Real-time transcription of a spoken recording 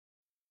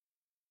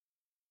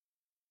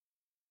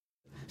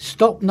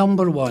Stop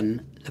number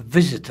 1, the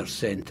Visitor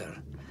Centre.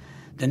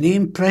 The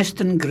name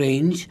Preston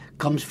Grange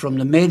comes from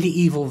the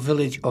medieval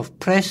village of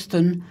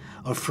Preston,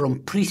 or from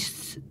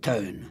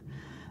Prieststown.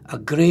 A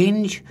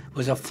grange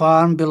was a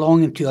farm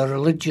belonging to a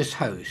religious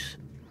house.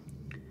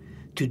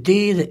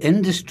 Today the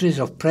industries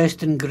of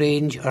Preston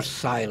Grange are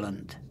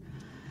silent.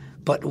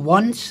 But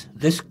once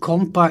this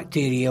compact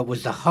area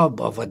was the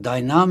hub of a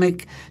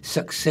dynamic,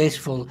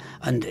 successful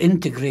and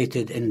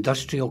integrated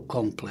industrial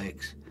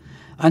complex.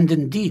 And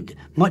indeed,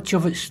 much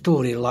of its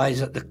story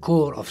lies at the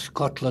core of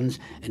Scotland's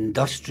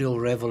industrial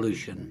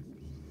revolution.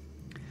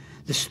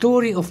 The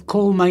story of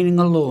coal mining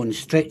alone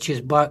stretches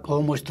back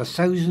almost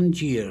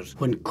 1,000 years,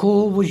 when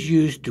coal was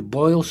used to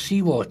boil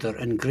seawater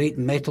in great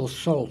metal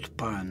salt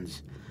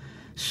pans.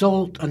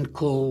 Salt and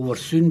coal were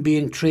soon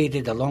being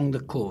traded along the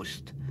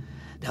coast.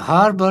 The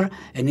harbour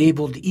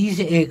enabled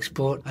easy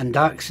export and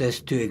access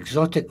to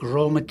exotic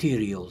raw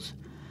materials.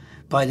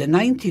 By the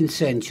 19th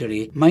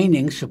century,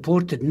 mining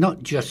supported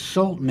not just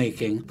salt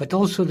making, but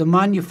also the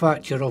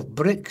manufacture of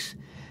bricks,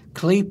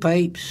 clay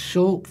pipes,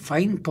 soap,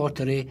 fine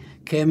pottery,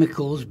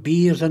 chemicals,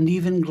 beers and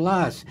even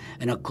glass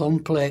in a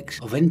complex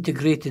of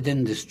integrated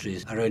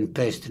industries around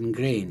Preston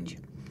Grange.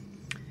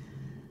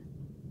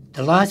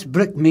 The last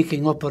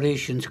brick-making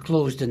operations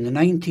closed in the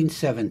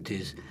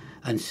 1970s,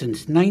 and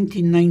since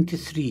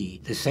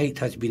 1993 the site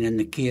has been in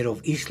the care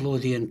of East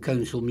Lothian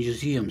Council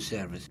Museum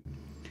Service.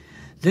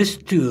 This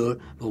tour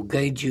will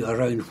guide you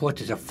around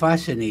what is a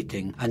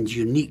fascinating and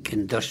unique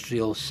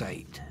industrial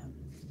site.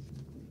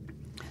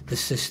 The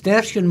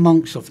Cistercian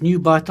monks of New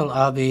Battle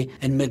Abbey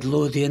in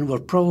Midlothian were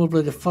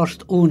probably the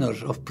first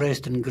owners of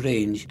Preston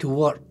Grange to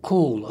work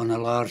coal on a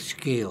large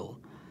scale.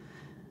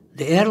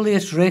 The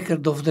earliest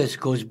record of this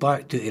goes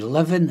back to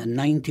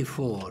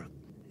 1194.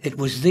 It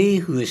was they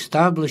who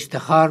established the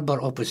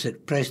harbour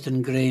opposite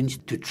Preston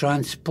Grange to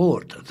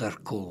transport their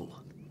coal.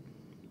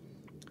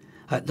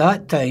 At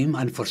that time,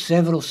 and for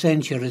several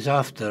centuries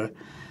after,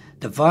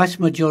 the vast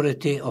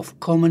majority of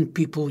common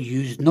people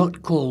used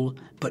not coal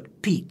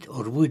but peat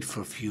or wood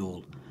for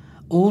fuel.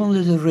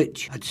 Only the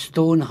rich had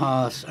stone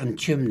hearths and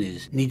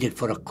chimneys needed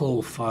for a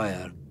coal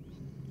fire.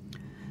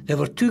 There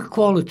were two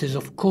qualities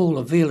of coal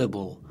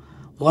available.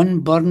 One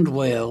burned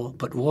well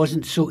but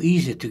wasn't so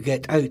easy to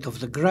get out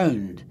of the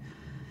ground.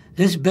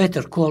 This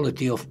better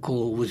quality of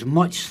coal was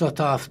much sought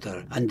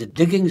after, and the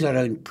diggings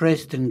around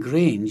Preston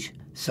Grange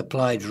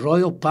supplied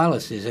royal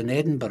palaces in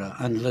Edinburgh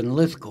and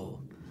Linlithgow.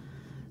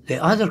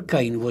 The other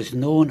kind was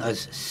known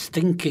as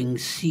stinking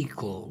sea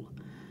coal.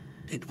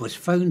 It was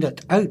found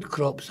at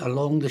outcrops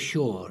along the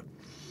shore.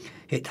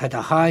 It had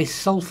a high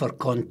sulphur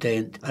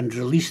content and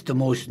released the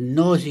most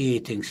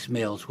nauseating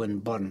smells when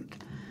burnt.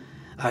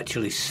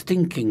 Actually,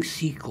 stinking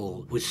sea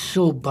coal was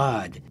so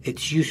bad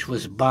its use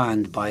was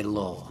banned by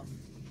law.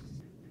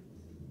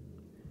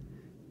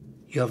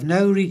 You have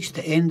now reached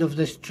the end of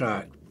this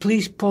track.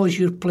 Please pause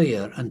your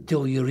player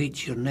until you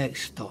reach your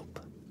next stop.